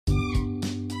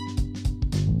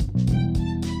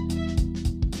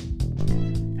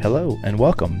Hello and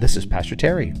welcome. This is Pastor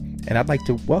Terry, and I'd like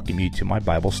to welcome you to my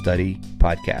Bible study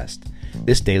podcast.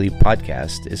 This daily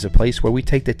podcast is a place where we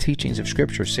take the teachings of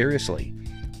Scripture seriously,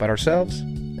 but ourselves,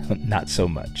 not so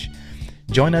much.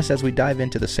 Join us as we dive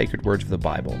into the sacred words of the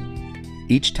Bible.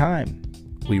 Each time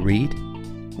we read,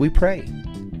 we pray,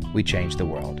 we change the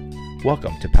world.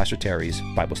 Welcome to Pastor Terry's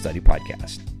Bible Study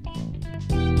Podcast.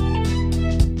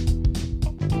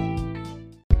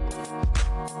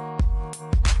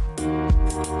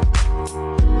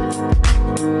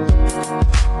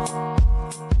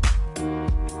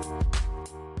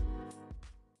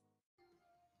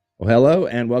 Well, hello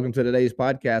and welcome to today's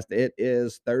podcast. It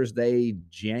is Thursday,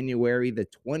 January the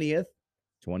 20th,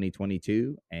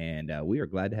 2022, and we are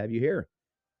glad to have you here.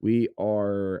 We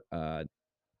are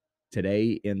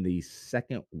today in the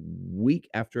second week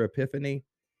after Epiphany,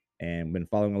 and been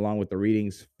following along with the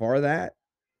readings for that.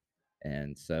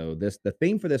 And so the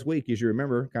theme for this week, as you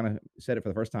remember, kind of said it for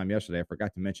the first time yesterday. I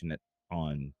forgot to mention it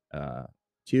on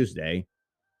Tuesday,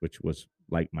 which was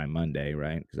like my Monday,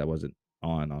 right? Because I wasn't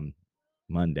on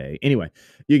Monday. Anyway,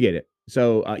 you get it.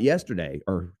 So yesterday,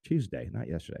 or Tuesday, not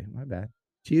yesterday, my bad.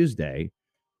 Tuesday,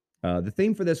 the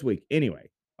theme for this week, anyway,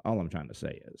 all I'm trying to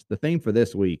say is the theme for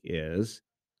this week is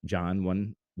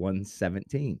John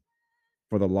 1:17.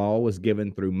 For the law was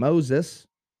given through Moses,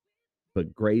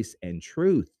 but grace and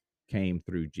truth came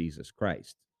through Jesus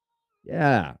Christ.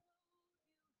 Yeah.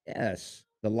 Yes.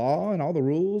 The law and all the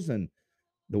rules and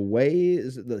the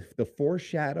ways, the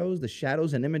foreshadows, the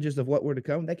shadows and images of what were to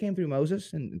come, that came through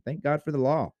Moses, and thank God for the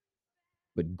law.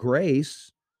 But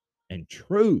grace and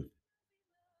truth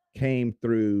came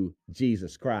through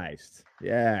Jesus Christ.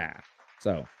 Yeah.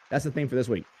 So that's the theme for this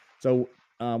week. So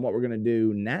what we're going to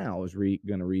do now is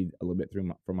going to read a little bit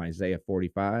from Isaiah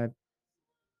 45,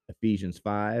 Ephesians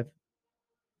 5,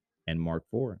 and Mark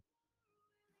 4.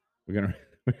 We're going to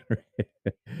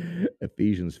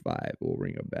Ephesians 5 will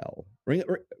ring a bell.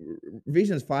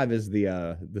 Ephesians 5 is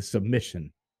the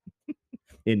submission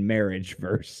in marriage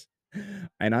verse.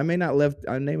 And I may not live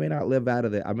out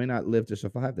of it. I may not live to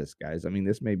survive this, guys. I mean,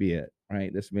 this may be it,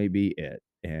 right? This may be it.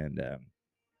 And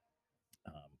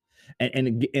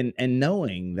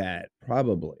knowing that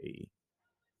probably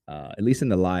at least in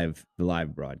the live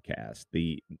broadcast,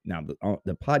 the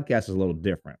podcast is a little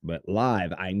different, but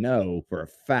live, I know for a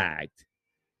fact,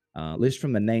 at least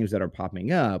from the names that are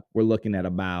popping up, we're looking at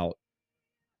about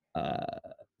 60-40,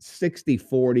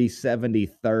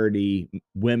 70-30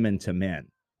 women to men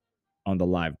on the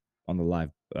live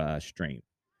stream.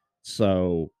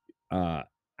 So I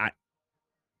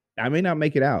may not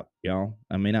make it out, y'all.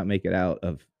 I may not make it out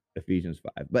of Ephesians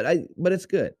 5, but it's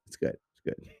good. It's good.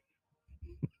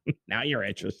 Now you're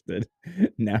interested.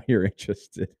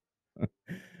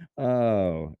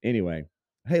 Oh, anyway.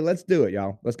 Hey, let's do it,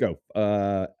 y'all. Let's go.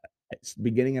 It's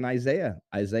beginning in Isaiah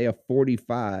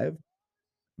 45,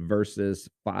 verses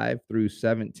 5 through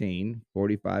 17,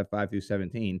 45, 5 through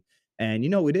 17. And you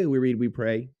know what we do? We read, we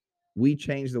pray, we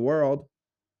change the world.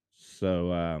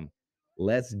 So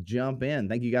let's jump in.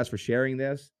 Thank you guys for sharing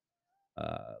this,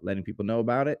 letting people know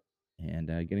about it, and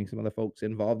getting some other folks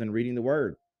involved in reading the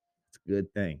word. It's a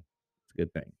good thing. Good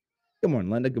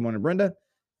morning, Linda. Good morning, Brenda.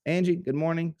 Angie, good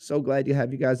morning. So glad to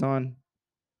have you guys on.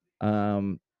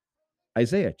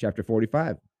 Isaiah chapter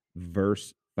 45,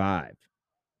 verse 5.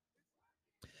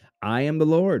 I am the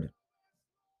Lord,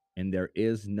 and there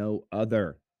is no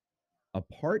other.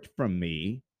 Apart from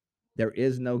me, there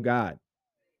is no God.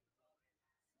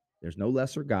 There's no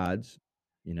lesser gods.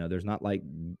 There's not like,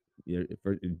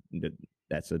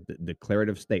 that's a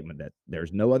declarative statement that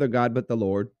there's no other God but the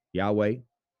Lord, Yahweh.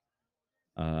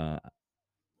 And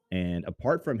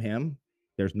apart from him,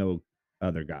 there's no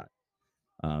other God.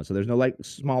 So there's no like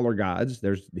smaller gods.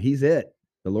 He's it,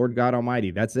 the Lord God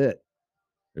Almighty. That's it.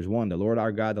 There's one, the Lord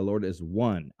our God, the Lord is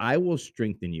one. I will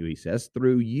strengthen you, he says, I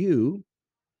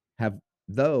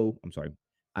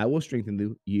will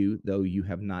strengthen you, though you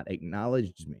have not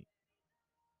acknowledged me.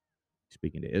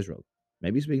 Speaking to Israel,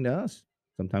 maybe speaking to us.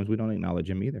 Sometimes we don't acknowledge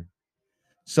him either.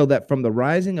 So that from the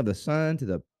rising of the sun to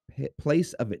the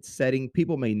place of its setting,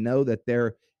 people may know that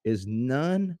there is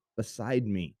none beside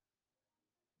me.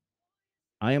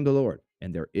 I am the Lord,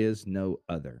 and there is no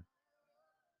other.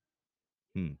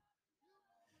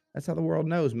 That's how the world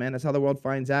knows, man. That's how the world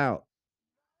finds out.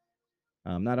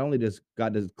 Not only does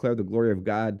God declare the glory of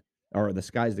God, or the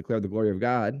skies declare the glory of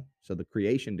God, so the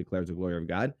creation declares the glory of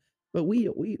God, but we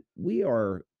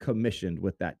are commissioned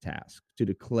with that task to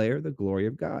declare the glory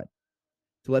of God,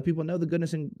 to let people know the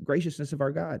goodness and graciousness of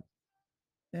our God.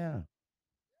 Yeah.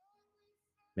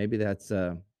 Maybe that's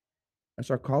our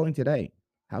calling today.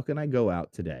 How can I go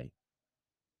out today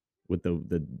with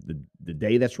the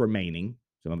day that's remaining.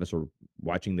 Some of us are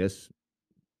watching this,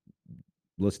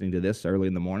 listening to this early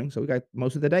in the morning, so we got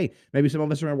most of the day. Maybe some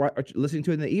of us are listening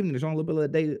to it in the evening. There's only a little bit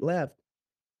of the day left,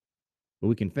 but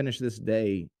we can finish this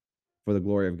day for the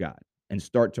glory of God and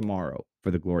start tomorrow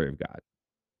for the glory of God.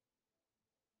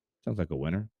 Sounds like a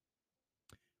winner.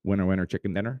 Winner, winner,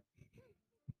 chicken dinner.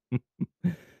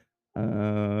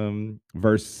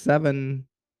 Verse 7,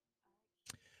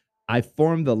 I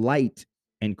form the light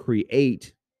and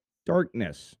create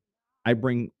darkness. I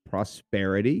bring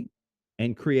prosperity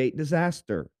and create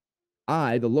disaster.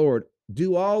 I, the Lord,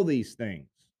 do all these things.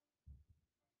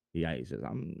 Yeah, he says,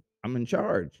 I'm in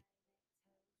charge.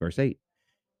 Verse 8,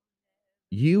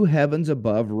 you heavens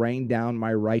above rain down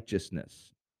my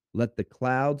righteousness. Let the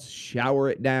clouds shower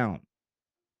it down.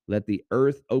 Let the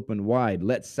earth open wide.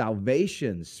 Let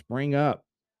salvation spring up.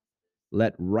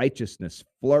 Let righteousness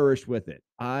flourish with it.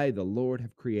 I, the Lord,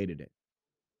 have created it.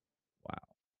 Wow.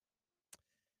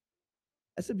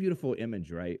 That's a beautiful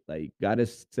image, right? Like God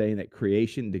is saying that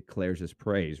creation declares his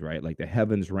praise, right? Like the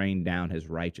heavens rain down his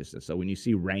righteousness. So when you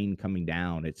see rain coming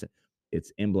down, it's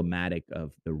emblematic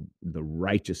of the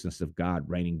righteousness of God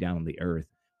raining down on the earth.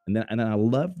 And then I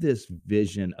love this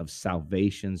vision of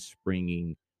salvation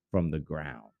springing from the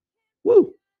ground.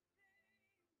 Woo!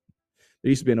 There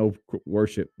used to be an old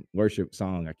worship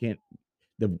song. I can't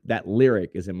that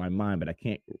lyric is in my mind, but I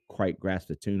can't quite grasp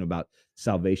the tune about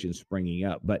salvation springing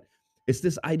up. But it's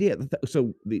this idea.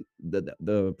 So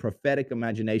the prophetic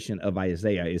imagination of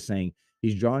Isaiah is saying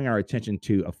he's drawing our attention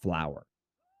to a flower.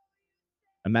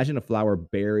 Imagine a flower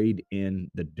buried in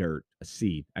the dirt, a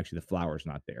seed. Actually, the flower's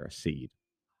not there. A seed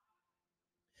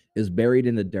is buried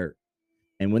in the dirt,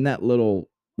 and when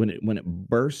it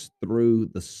bursts through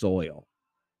the soil,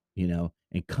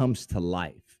 and comes to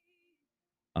life,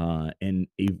 and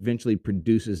eventually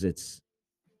produces its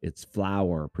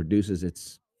flower, produces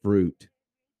its fruit.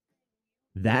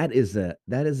 That is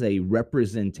a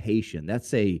representation.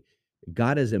 That's a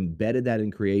God has embedded that in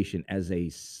creation as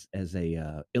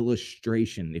a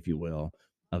illustration, if you will,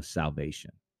 of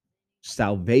salvation.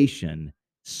 Salvation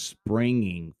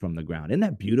springing from the ground. Isn't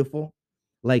that beautiful?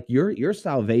 Like your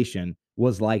salvation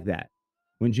was like that.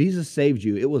 When Jesus saved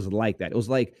you, it was like that. It was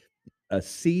like a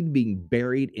seed being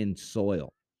buried in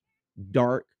soil,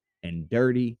 dark and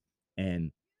dirty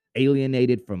and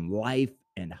alienated from life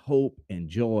and hope and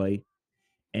joy.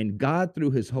 And God,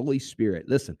 through his Holy Spirit,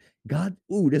 listen, God,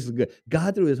 this is good.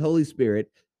 God, through his Holy Spirit,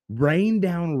 rained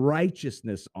down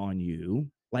righteousness on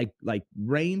you, like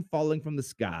rain falling from the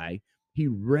sky. He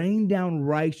rained down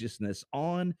righteousness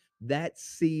on that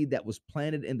seed that was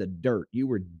planted in the dirt. You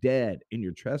were dead in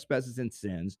your trespasses and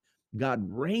sins. God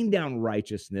rained down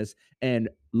righteousness, and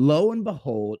lo and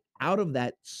behold, out of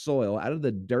that soil, out of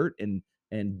the dirt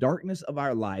and darkness of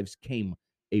our lives came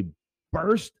a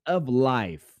burst of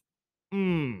life.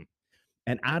 Mm.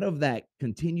 And out of that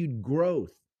continued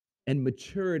growth and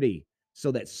maturity,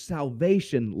 so that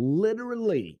salvation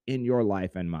literally in your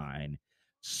life and mine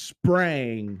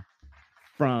sprang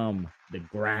from the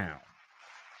ground.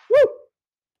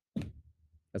 Woo!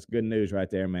 That's good news right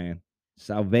there, man.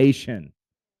 Salvation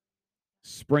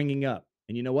springing up.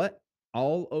 And you know what?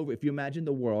 All over, if you imagine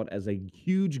the world as a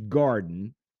huge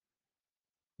garden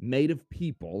made of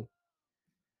people,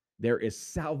 there is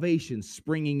salvation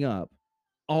springing up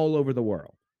all over the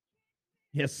world.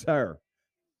 Yes, sir.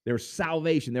 There's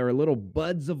salvation. There are little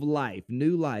buds of life,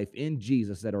 new life in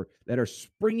Jesus that are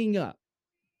springing up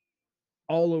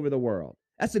all over the world.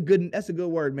 That's a good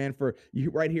word, man, for you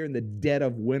right here in the dead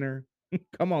of winter.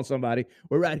 Come on, somebody.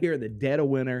 We're right here in the dead of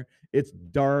winter. It's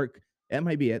dark. That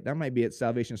might be it. That might be it.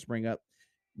 Salvation spring up.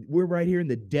 We're right here in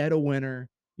the dead of winter.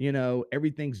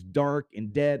 Everything's dark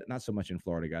and dead. Not so much in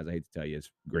Florida, guys. I hate to tell you, it's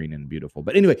green and beautiful.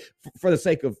 But anyway, for the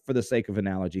sake of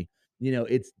analogy,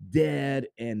 it's dead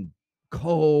and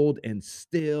cold and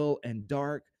still and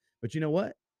dark. But you know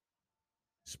what?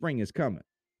 Spring is coming.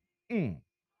 Mm,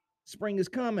 spring is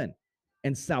coming.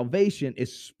 And salvation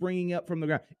is springing up from the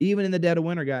ground. Even in the dead of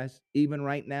winter, guys, even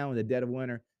right now in the dead of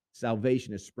winter,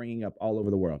 salvation is springing up all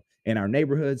over the world, in our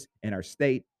neighborhoods, in our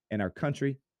state, in our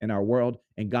country, in our world.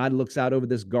 And God looks out over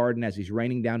this garden as he's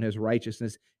raining down his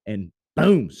righteousness, and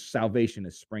boom, salvation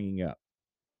is springing up.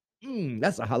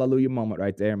 That's a hallelujah moment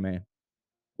right there, man.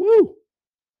 Woo!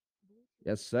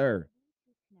 Yes, sir.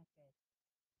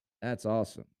 That's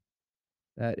awesome.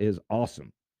 That is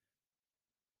awesome.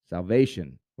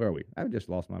 Salvation. Where are we? I just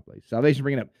lost my place. Salvation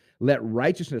bringing up. Let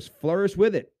righteousness flourish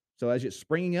with it. So as it's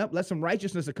springing up, let some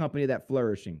righteousness accompany that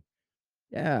flourishing.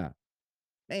 Yeah.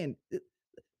 Man,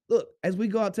 look, as we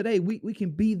go out today, we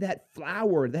can be that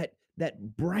flower, that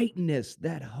brightness,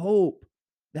 that hope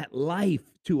that life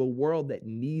to a world that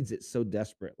needs it so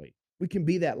desperately. We can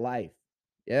be that life.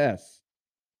 Yes.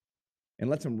 And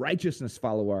let some righteousness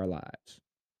follow our lives.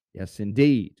 Yes,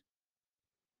 indeed.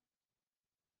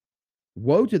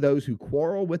 Woe to those who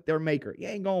quarrel with their maker. You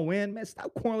ain't gonna win, man.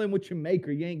 Stop quarreling with your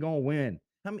maker. You ain't gonna win.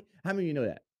 How many of you know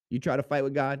that? You try to fight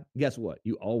with God, guess what?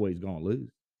 You always gonna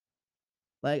lose.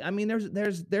 Like, I mean,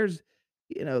 there's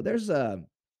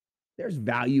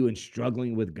value in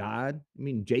struggling with God. I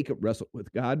mean, Jacob wrestled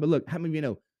with God, but look, how many of you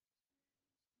know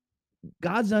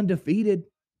God's undefeated?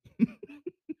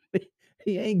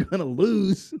 He ain't gonna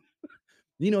lose.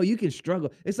 You can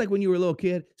struggle. It's like when you were a little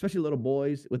kid, especially little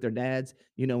boys with their dads,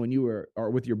 when you were or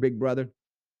with your big brother.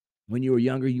 When you were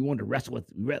younger, you wanted to wrestle with.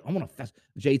 I want to fess.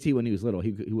 JT when he was little,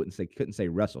 he couldn't say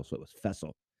wrestle, so it was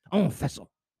fessel. I want to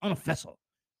fessel. I want to fessel.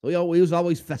 So he was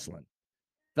always fessling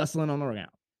on the ground.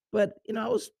 But I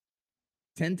was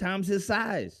 10 times his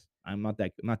size. I'm not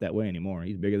that way anymore.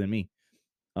 He's bigger than me.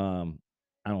 I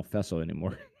don't fessel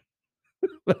anymore.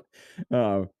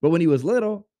 But when he was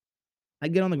little, I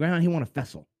get on the ground. He want to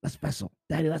fessel. Let's fessel,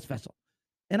 Daddy. Let's fessel.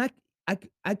 And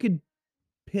I could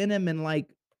pin him in like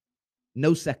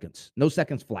no seconds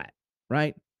flat,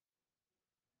 right?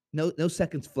 No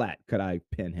seconds flat could I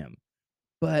pin him.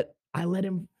 But I let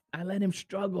him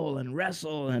struggle and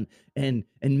wrestle and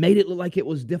made it look like it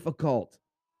was difficult.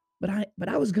 But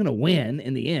I was gonna win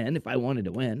in the end if I wanted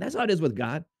to win. That's how it is with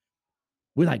God.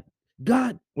 We're like,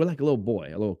 God, we're like a little boy,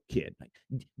 a little kid. Like,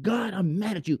 God, I'm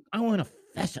mad at you. I want to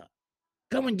fessel.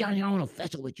 Coming down here, I want to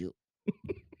fessel with you.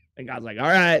 And God's like, all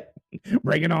right,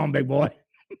 bring it on, big boy.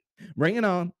 Bring it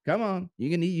on. Come on.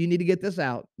 You need to get this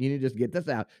out. You need to just get this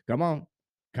out. Come on.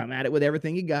 Come at it with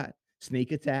everything you got.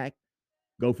 Sneak attack.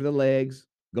 Go for the legs.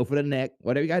 Go for the neck.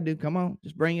 Whatever you got to do. Come on.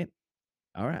 Just bring it.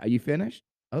 All right. Are you finished?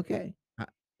 Okay.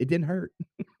 It didn't hurt.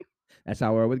 That's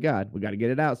how we're with God. We got to get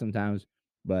it out sometimes,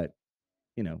 but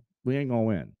we ain't gonna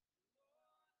win.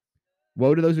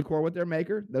 Woe to those who quarrel with their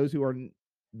maker, those who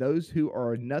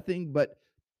are nothing but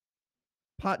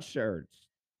potsherds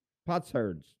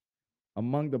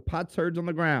among the potsherds on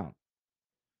the ground.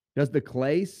 Does the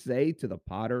clay say to the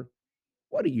potter,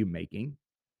 "What are you making?"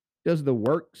 Does the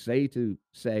work say,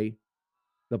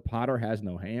 "The potter has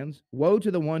no hands"? Woe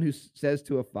to the one who says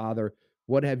to a father,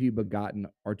 "What have you begotten?"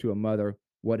 Or to a mother,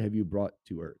 "What have you brought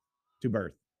to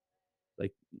birth?"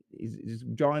 Like he's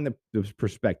drawing the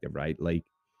perspective, right? Like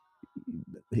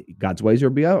God's ways are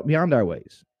beyond our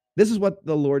ways. This is what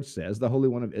the Lord says, the Holy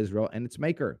One of Israel and its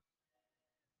maker.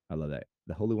 I love that.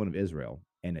 The Holy One of Israel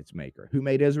and its maker. Who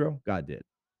made Israel? God did.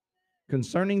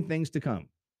 Concerning things to come,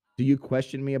 do you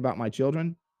question me about my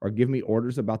children or give me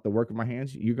orders about the work of my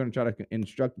hands? You're going to try to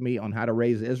instruct me on how to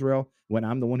raise Israel when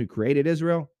I'm the one who created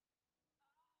Israel?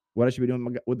 What I should be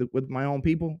doing with my own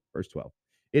people? Verse 12.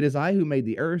 It is I who made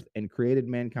the earth and created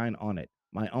mankind on it.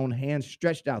 My own hands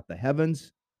stretched out the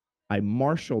heavens. I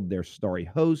marshaled their starry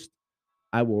host.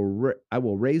 I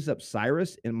will raise up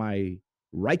Cyrus in my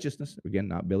righteousness. Again,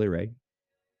 not Billy Ray,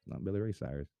 not Billy Ray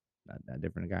Cyrus, not that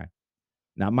different guy.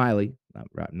 Not Miley,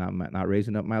 not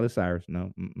raising up Miley Cyrus.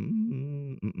 No,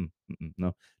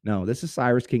 no, no. This is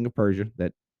Cyrus, king of Persia,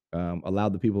 that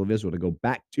allowed the people of Israel to go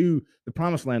back to the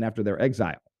promised land after their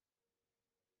exile.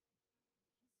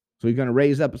 So he's going to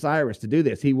raise up Cyrus to do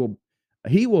this. He will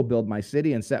build my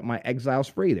city and set my exiles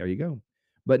free. There you go.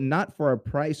 But not for a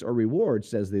price or reward,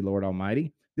 says the Lord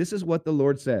Almighty. This is what the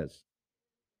Lord says.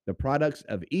 The products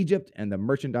of Egypt and the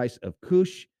merchandise of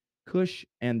Cush,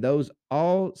 and those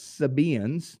all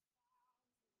Sabaeans,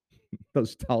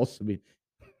 those tall Sabaeans.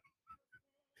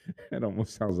 It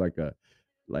almost sounds like a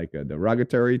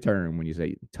derogatory term when you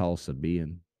say tall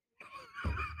Sabaean.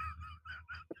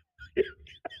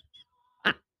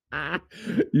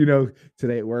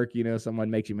 Today at work, someone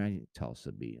makes you mad. Tall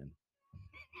Sabaean.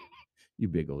 You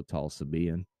big old tall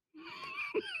Sabaean.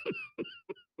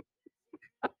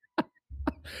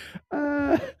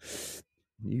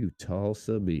 You tall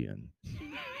Sabaean.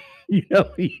 you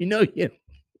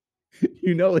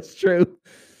know it's true.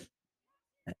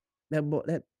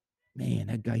 That man,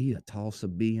 that guy, he's a tall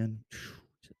Sabaean.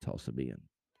 He's a tall Sabaean.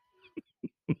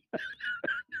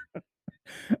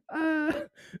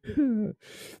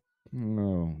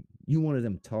 No, you one of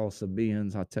them tall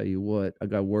Sabaeans. I'll tell you what, I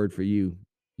got a word for you.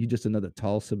 You just another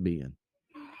tall Sabaean.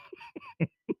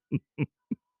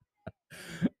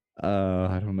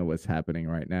 I don't know what's happening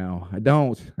right now. I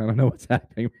don't know what's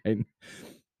happening right now.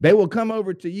 They will come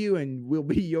over to you and will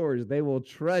be yours. They will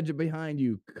trudge behind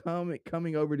you,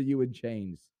 coming over to you in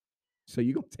chains. So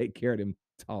you gonna take care of them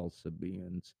tall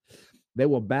Sabaeans. They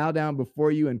will bow down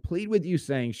before you and plead with you,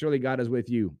 saying, "Surely God is with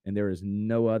you, and there is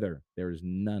no other. There is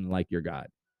none like your God.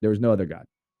 There is no other God."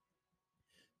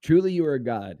 Truly, you are a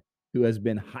God who has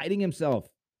been hiding himself,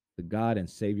 the God and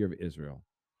Savior of Israel.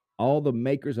 All the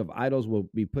makers of idols will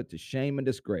be put to shame and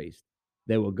disgrace.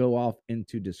 They will go off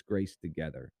into disgrace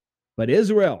together. But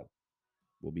Israel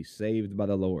will be saved by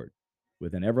the Lord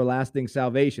with an everlasting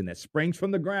salvation that springs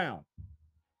from the ground.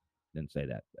 Didn't say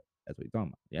that, but that's what he's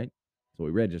talking about. Right? That's what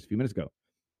we read just a few minutes ago.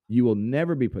 You will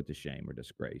never be put to shame or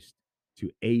disgraced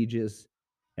to ages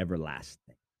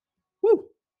everlasting. Woo!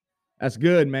 That's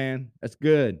good, man. That's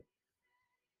good.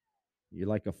 You're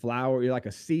like a flower. You're like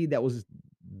a seed that was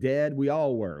dead. We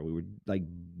all were. We were like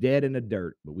dead in the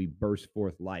dirt, but we burst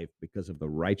forth life because of the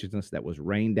righteousness that was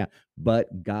rained down.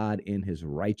 But God, in his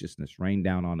righteousness, rained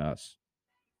down on us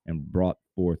and brought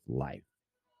forth life.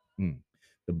 The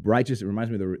righteous, it reminds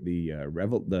me of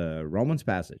the Romans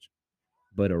passage,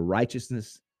 but a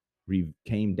righteousness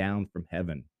came down from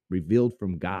heaven, revealed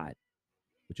from God,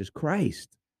 which is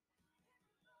Christ.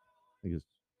 I think it's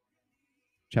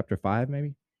chapter 5,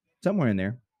 maybe somewhere in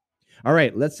there. All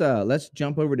right, let's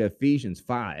jump over to Ephesians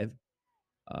 5.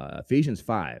 Ephesians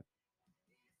 5.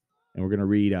 And we're going to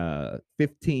read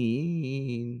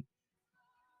 15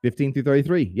 through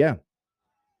 33. Yeah.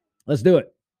 Let's do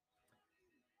it.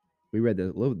 We read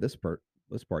this part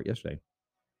yesterday.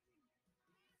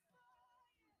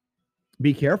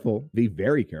 Be careful, be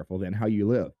very careful then how you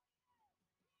live.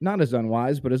 Not as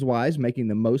unwise, but as wise, making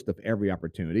the most of every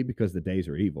opportunity because the days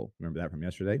are evil. Remember that from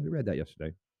yesterday? We read that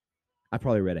yesterday. I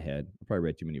probably read ahead. I probably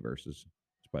read too many verses.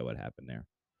 That's probably what happened there.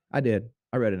 I did.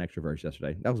 I read an extra verse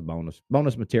yesterday. That was bonus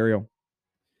material.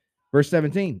 Verse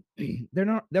 17.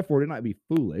 Therefore, do not be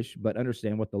foolish, but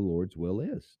understand what the Lord's will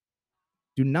is.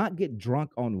 Do not get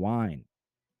drunk on wine,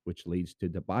 which leads to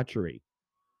debauchery.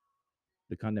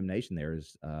 The condemnation there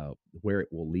is where it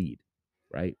will lead,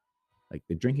 right? Like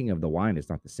the drinking of the wine is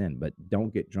not the sin, but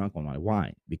don't get drunk on my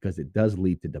wine because it does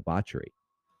lead to debauchery.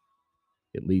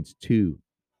 It leads to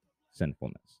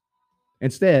sinfulness.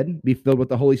 Instead, be filled with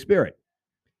the Holy Spirit,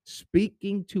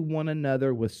 speaking to one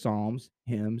another with psalms,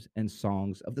 hymns, and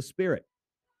songs of the Spirit.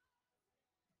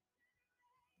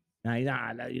 Now,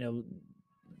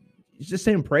 it's just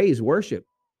saying praise, worship.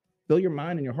 Fill your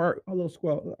mind and your heart. Oh, little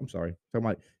squirrel. I'm sorry. Talking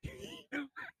about,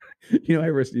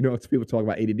 it's people talk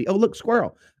about ADD. Oh, look,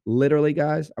 squirrel. Literally,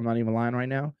 guys, I'm not even lying right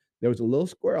now. There was a little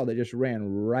squirrel that just ran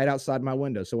right outside my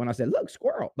window. So when I said, look,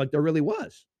 squirrel, like there really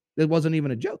was. It wasn't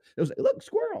even a joke. It was like, look,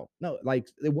 squirrel. No, like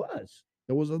it was.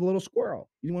 There was a little squirrel.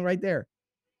 You went right there.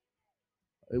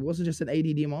 It wasn't just an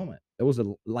ADD moment. It was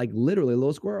literally a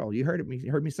little squirrel. You heard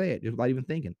me say it just without even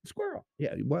thinking. Squirrel.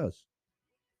 Yeah, it was.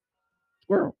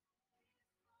 Squirrel.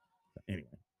 Anyway,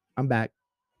 I'm back.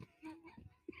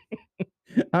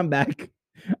 I'm back,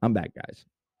 guys.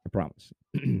 I promise.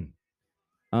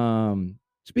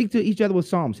 Speak to each other with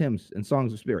psalms, hymns, and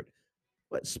songs of spirit.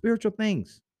 What spiritual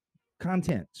things,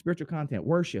 spiritual content,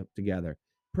 worship together,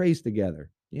 praise together.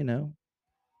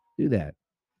 Do that.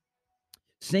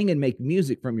 Sing and make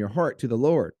music from your heart to the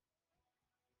Lord.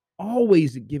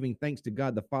 Always giving thanks to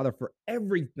God the Father for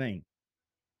everything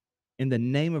in the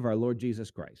name of our Lord Jesus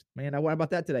Christ. Man, what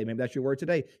about that today? Maybe that's your word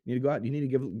today. You need to go out. You need to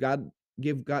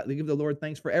give the Lord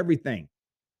thanks for everything.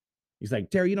 He's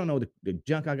like, Terry, you don't know the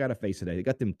junk I got to face today. They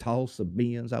got them tall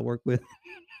Sabaeans I work with.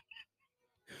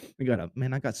 I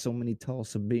got so many tall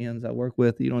Sabaeans I work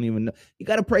with. You don't even know. You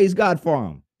got to praise God for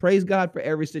them. Praise God for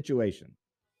every situation.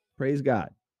 Praise God.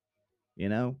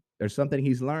 There's something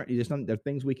he's learned. There's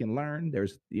things we can learn.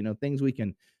 There's, things we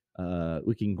can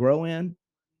grow in.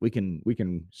 We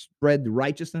can spread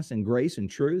righteousness and grace and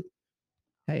truth.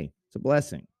 Hey, it's a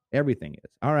blessing. Everything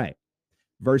is. All right.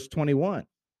 Verse 21.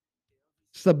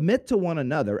 Submit to one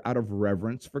another out of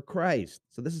reverence for Christ.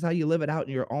 So this is how you live it out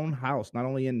in your own house, not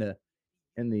only in the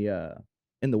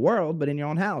world, but in your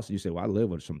own house. You say, well, I live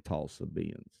with some tall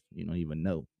Sabaeans. You don't even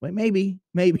know. Well, maybe.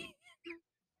 Maybe.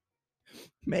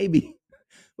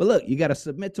 But look, you got to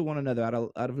submit to one another out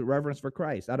of reverence for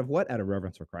Christ. Out of what? Out of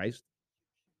reverence for Christ.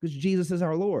 Because Jesus is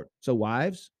our Lord. So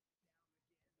wives,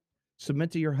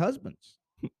 submit to your husbands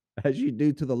as you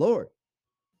do to the Lord.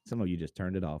 Some of you just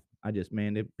turned it off.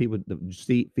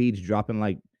 The feeds dropping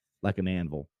like an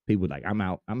anvil. People like, I'm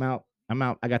out.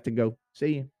 I got to go.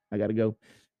 See you. I got to go.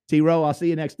 T-Row, I'll see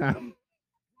you next time.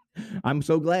 I'm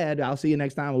so glad. I'll see you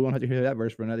next time. We won't have to hear that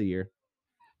verse for another year.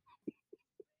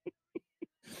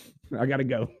 I got to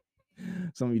go.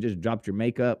 Some of you just dropped your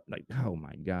makeup. Like, oh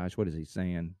my gosh, what is he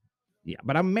saying? Yeah,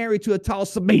 but I'm married to a tall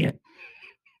Sabaean.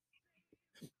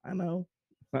 I know.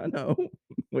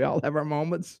 We all have our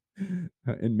moments,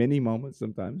 and many moments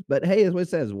sometimes. But hey, as what it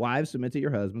says, wives, submit to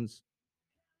your husbands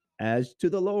as to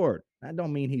the Lord. That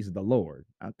don't mean he's the Lord.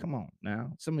 Come on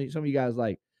now. Some of you guys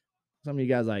like,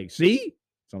 see,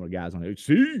 some of the guys on there.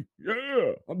 See,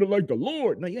 yeah, I'm like the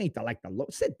Lord. No, you ain't like the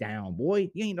Lord. Sit down,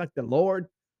 boy. You ain't like the Lord.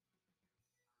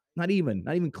 Not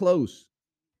even close.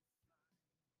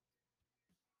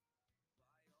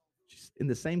 Just in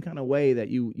the same kind of way that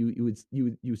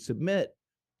you submit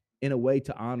in a way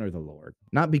to honor the Lord,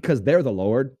 not because they're the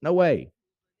Lord. No way.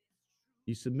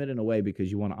 You submit in a way because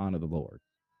you want to honor the Lord.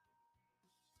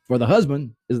 For the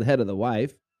husband is the head of the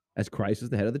wife, as Christ is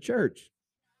the head of the church,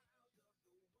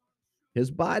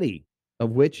 his body,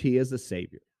 of which he is the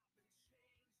Savior.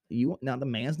 Now the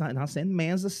man's not saying the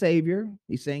man's the Savior.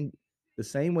 He's saying the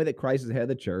same way that Christ is the head of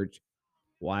the church.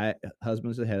 Why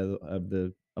husband's the head of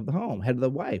the home, head of the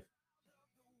wife.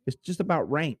 It's just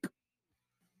about rank.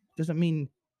 Doesn't mean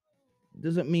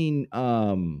doesn't mean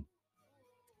um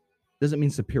doesn't mean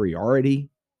superiority.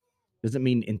 Doesn't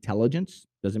mean intelligence.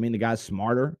 Doesn't mean the guy's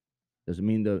smarter. Doesn't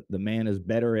mean the man is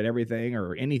better at everything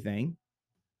or anything.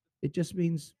 It just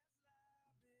means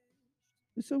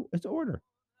it's order.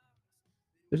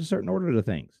 There's a certain order to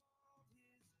things.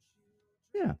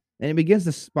 Yeah. And it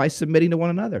begins by submitting to one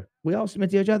another. We all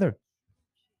submit to each other.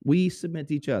 We submit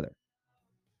to each other.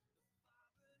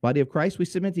 Body of Christ, we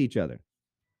submit to each other.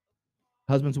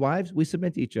 Husbands, wives, we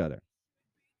submit to each other.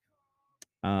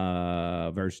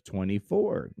 Verse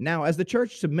 24. Now, as the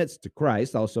church submits to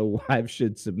Christ, also wives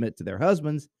should submit to their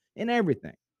husbands in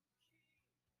everything.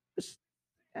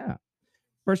 Yeah.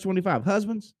 Verse 25.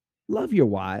 Husbands, love your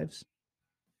wives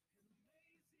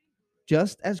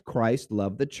just as Christ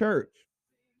loved the church.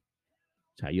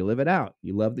 That's how you live it out.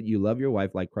 You love your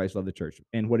wife like Christ loved the church.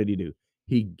 And what did he do?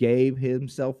 He gave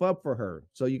himself up for her.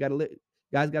 So you got to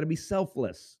guys got to be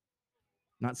selfless,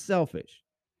 not selfish.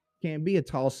 Can't be a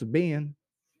tall Sabian.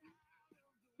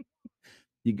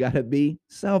 You got to be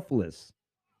selfless.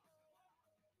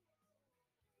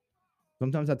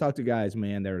 Sometimes I talk to guys,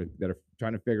 man, that are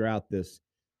trying to figure out this,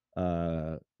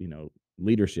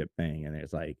 leadership thing, and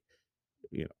it's like,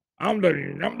 I'm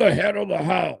the head of the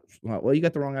house. Well, you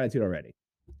got the wrong attitude already.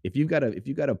 If you've got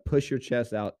to push your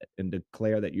chest out and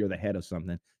declare that you're the head of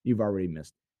something, you've already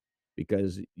missed it,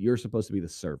 because you're supposed to be the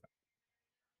servant,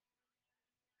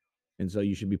 and so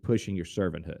you should be pushing your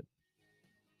servanthood.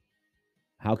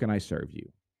 How can I serve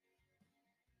you?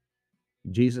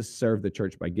 Jesus served the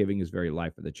church by giving his very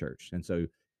life for the church, and so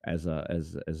as a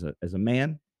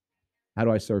man, how do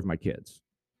I serve my kids?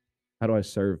 How do I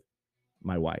serve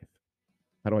my wife?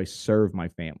 How do I serve my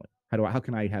family? How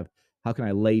can I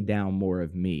lay down more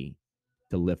of me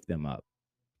to lift them up?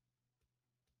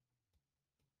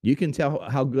 You can tell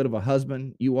how good of a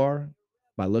husband you are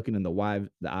by looking in the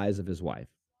eyes of his wife.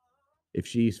 If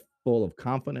she's full of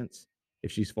confidence,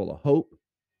 if she's full of hope,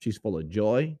 she's full of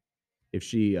joy, if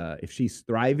she's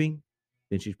thriving,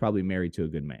 then she's probably married to a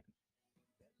good man.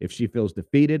 If she feels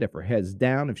defeated, if her head's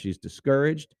down, if she's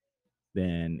discouraged,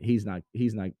 then he's not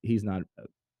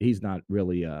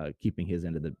really keeping his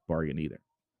end of the bargain either.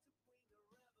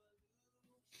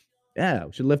 Yeah,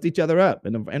 we should lift each other up,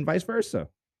 and vice versa.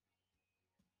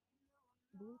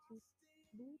 Bluetooth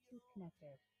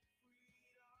connected.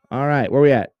 All right, where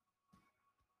we at?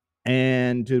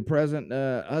 And to the present,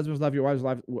 husbands, love your wives,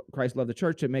 love Christ loved the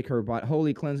church, to make her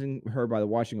holy, cleansing her by the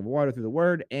washing of water through the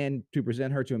word, and to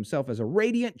present her to himself as a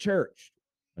radiant church.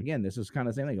 Again, this is kind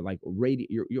of the same thing, like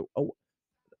radiant.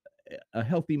 A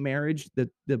healthy marriage,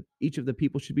 each of the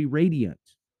people should be radiant.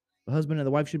 The husband and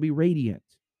the wife should be radiant,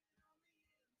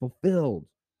 fulfilled,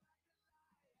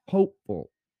 hopeful.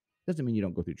 Doesn't mean you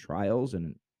don't go through trials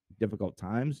and difficult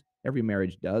times. Every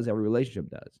marriage does. Every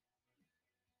relationship does.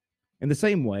 In the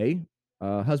same way,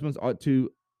 husbands ought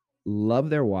to love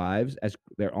their wives as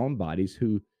their own bodies.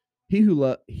 He who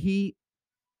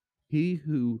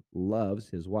loves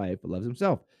his wife loves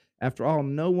himself. After all,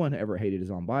 no one ever hated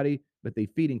his own body, but they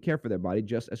feed and care for their body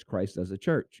just as Christ does the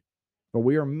church. For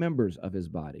we are members of his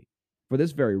body. For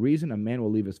this very reason, a man will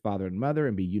leave his father and mother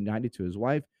and be united to his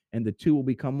wife, and the two will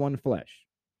become one flesh.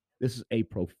 This is a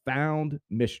profound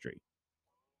mystery.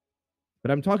 But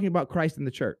I'm talking about Christ and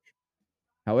the church.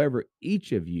 However,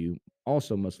 each of you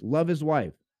also must love his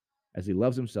wife as he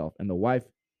loves himself, and the wife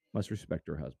must respect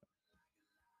her husband.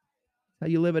 That's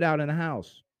how you live it out in a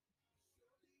house.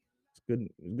 It's good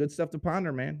stuff to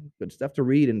ponder, man. Good stuff to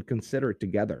read and consider it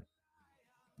together.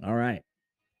 All right.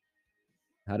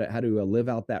 How to live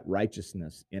out that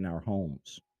righteousness in our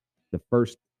homes. The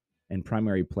first and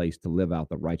primary place to live out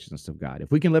the righteousness of God.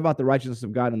 If we can live out the righteousness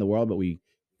of God in the world, but we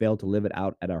fail to live it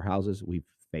out at our houses, we've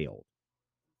failed.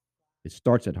 It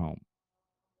starts at home.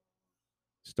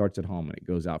 And it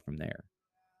goes out from there.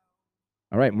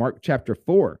 All right, Mark chapter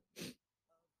 4.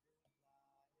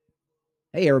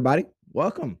 Hey, everybody.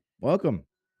 Welcome.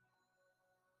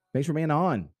 Thanks for being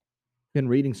on. Been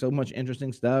reading so much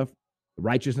interesting stuff. The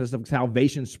righteousness of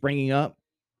salvation springing up.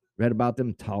 Read about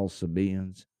them tall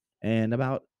Sabaeans and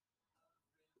about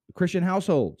Christian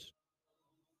households.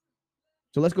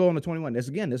 So let's go on to 21. This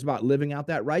is about living out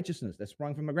that righteousness that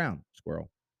sprung from the ground. Squirrel.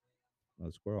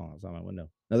 Another squirrel outside my window.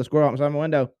 Another squirrel outside my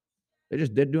window.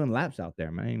 They're doing laps out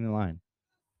there, man. I ain't even lying.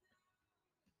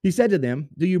 He said to them,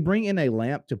 "Do you bring in a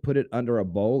lamp to put it under a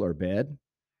bowl or bed?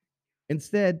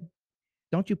 Instead,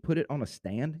 don't you put it on a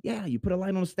stand? Yeah, you put a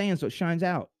light on a stand so it shines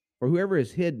out. For whoever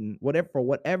is hidden,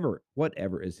 whatever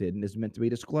is hidden is meant to be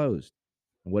disclosed,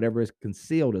 and whatever is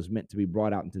concealed is meant to be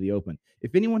brought out into the open.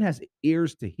 If anyone has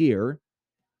ears to hear,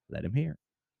 let him hear.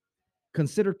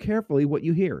 Consider carefully what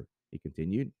you hear," he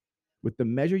continued. "With the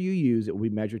measure you use, it will be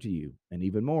measured to you, and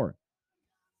even more.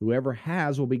 Whoever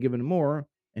has will be given more,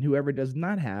 and whoever does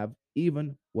not have,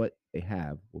 even what they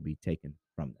have will be taken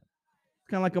from them." It's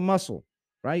kind of like a muscle,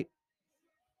 right?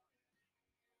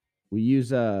 We use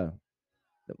the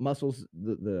muscles,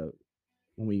 the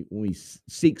when we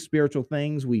seek spiritual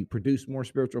things, we produce more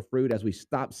spiritual fruit. As we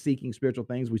stop seeking spiritual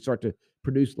things, we start to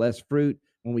produce less fruit.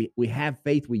 When we have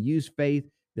faith, we use faith.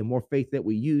 The more faith that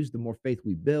we use, the more faith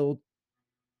we build.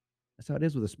 That's how it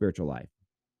is with a spiritual life.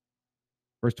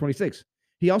 Verse 26.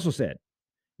 He also said,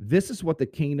 "This is what the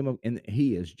kingdom of," and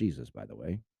he is Jesus, by the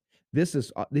way.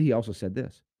 He also said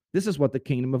this. "This is what the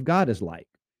kingdom of God is like.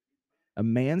 A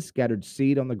man scattered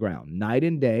seed on the ground night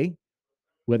and day,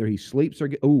 whether he sleeps or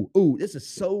this is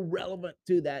so relevant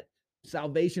to that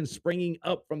salvation springing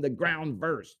up from the ground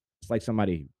verse. It's like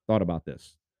somebody thought about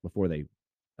this before they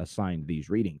assigned these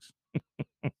readings.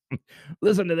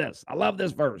 Listen to this. I love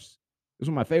this verse. This is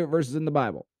one of my favorite verses in the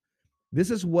Bible.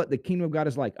 This is what the kingdom of God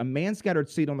is like. A man scattered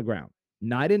seed on the ground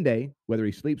night and day, whether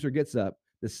he sleeps or gets up.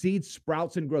 The seed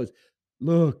sprouts and grows.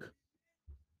 Look,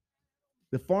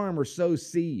 the farmer sows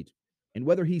seed, and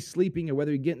whether he's sleeping or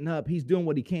whether he's getting up, he's doing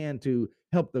what he can to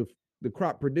help the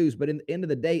crop produce. But in the end of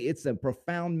the day, it's a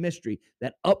profound mystery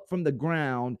that up from the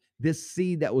ground, this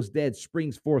seed that was dead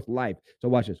springs forth life. So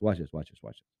watch this, watch this, watch this,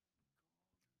 watch this.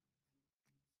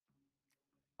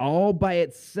 All by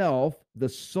itself, the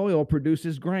soil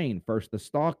produces grain. First the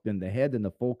stalk, then the head, then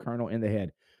the full kernel in the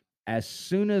head. As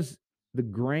soon as the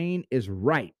grain is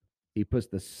ripe, he puts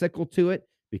the sickle to it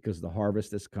because the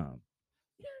harvest has come.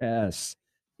 Yes.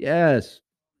 Yes.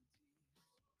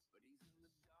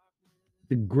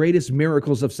 The greatest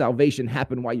miracles of salvation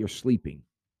happen while you're sleeping.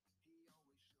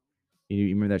 You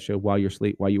remember that show, While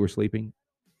You Were Sleeping?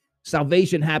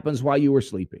 Salvation happens while you were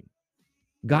sleeping.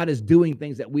 God is doing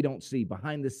things that we don't see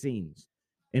behind the scenes.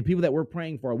 And people that we're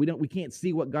praying for, we can't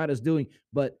see what God is doing,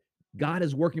 but God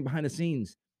is working behind the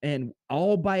scenes. And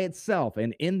all by itself,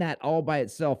 and in that all by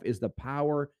itself is the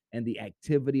power and the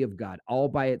activity of God. All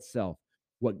by itself.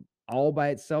 What all by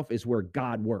itself is where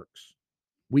God works.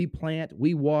 We plant,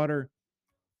 we water,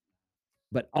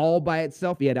 but all by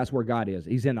itself, yeah, that's where God is.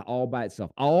 He's in the all by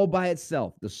itself. All by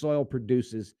itself, the soil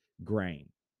produces grain.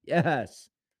 Yes,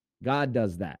 God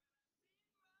does that.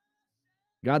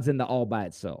 God's in the all by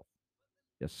itself.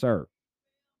 Yes, sir.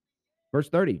 Verse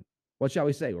 30. What shall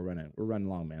we say? We're running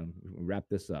long, man. We'll wrap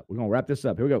this up. We're gonna wrap this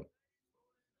up. Here we go.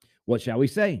 What shall we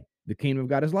say? The kingdom of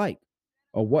God is like.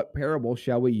 Or what parable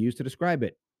shall we use to describe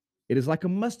it? It is like a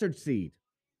mustard seed,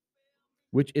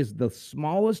 which is the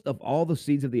smallest of all the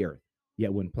seeds of the earth.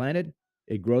 Yet when planted,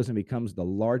 it grows and becomes the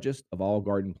largest of all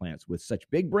garden plants with such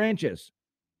big branches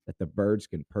that the birds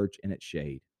can perch in its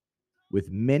shade. With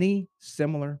many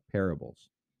similar parables,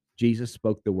 Jesus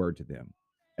spoke the word to them,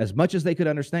 as much as they could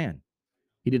understand.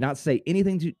 He did not say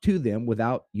anything to them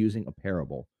without using a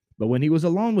parable. But when he was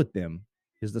alone with them,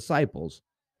 his disciples,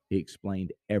 he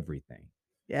explained everything.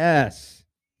 Yes.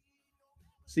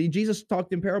 See, Jesus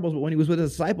talked in parables, but when he was with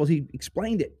his disciples, he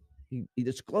explained it. He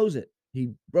disclosed it.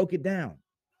 He broke it down.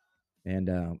 And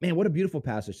man, what a beautiful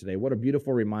passage today! What a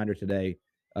beautiful reminder today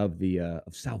of the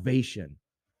of salvation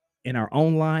in our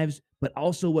own lives, but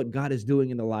also what God is doing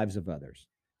in the lives of others.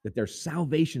 That there's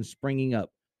salvation springing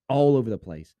up all over the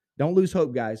place. Don't lose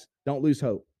hope, guys. Don't lose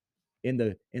hope. In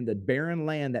the barren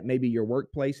land that may be your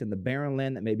workplace, in the barren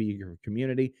land that may be your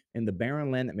community, in the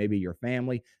barren land that may be your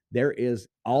family, there is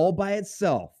all by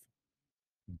itself,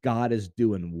 God is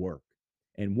doing work.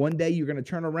 And one day you're going to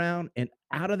turn around and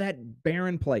out of that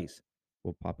barren place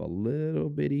will pop a little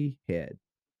bitty head,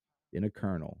 then a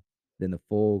kernel, then the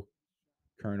full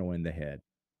kernel in the head.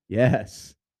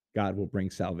 Yes, God will bring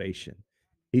salvation.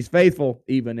 He's faithful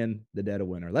even in the dead of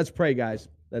winter. Let's pray, guys.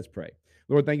 Let's pray.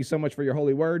 Lord, thank you so much for your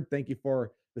holy word. Thank you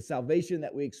for the salvation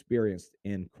that we experienced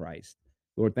in Christ.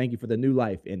 Lord, thank you for the new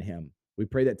life in him. We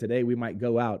pray that today we might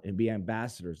go out and be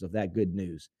ambassadors of that good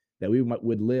news, that we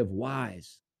would live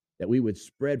wise, that we would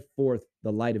spread forth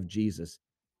the light of Jesus,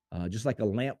 just like a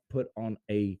lamp put on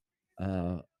a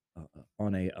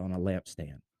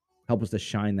lampstand. Help us to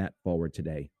shine that forward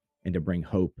today and to bring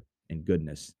hope and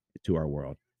goodness to our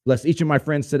world. Bless each of my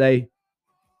friends today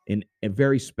in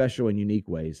very special and unique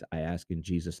ways, I ask in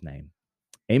Jesus' name.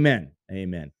 Amen.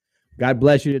 Amen. God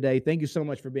bless you today. Thank you so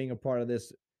much for being a part of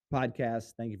this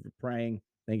podcast. Thank you for praying.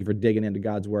 Thank you for digging into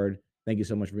God's word. Thank you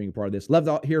so much for being a part of this. Love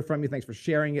to hear from you. Thanks for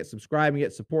sharing it, subscribing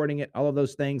it, supporting it. All of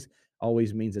those things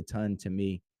always means a ton to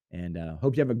me. And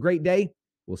hope you have a great day.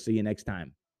 We'll see you next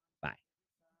time. Bye.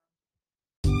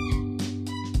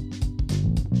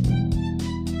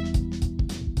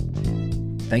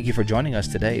 Thank you for joining us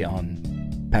today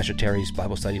on Pastor Terry's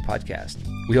Bible Study Podcast.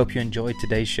 We hope you enjoyed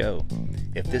today's show.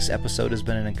 If this episode has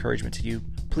been an encouragement to you,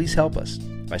 please help us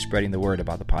by spreading the word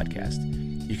about the podcast.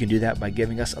 You can do that by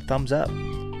giving us a thumbs up,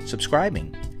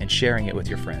 subscribing, and sharing it with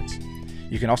your friends.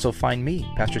 You can also find me,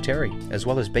 Pastor Terry, as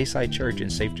well as Bayside Church in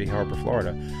Safety Harbor,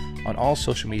 Florida, on all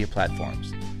social media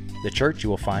platforms. The church you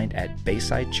will find at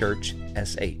Bayside Church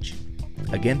SH.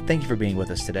 Again, thank you for being with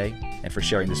us today and for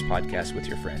sharing this podcast with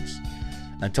your friends.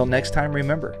 Until next time,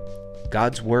 remember,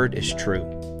 God's word is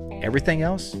true. Everything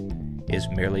else is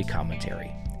merely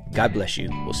commentary. God bless you.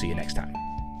 We'll see you next time.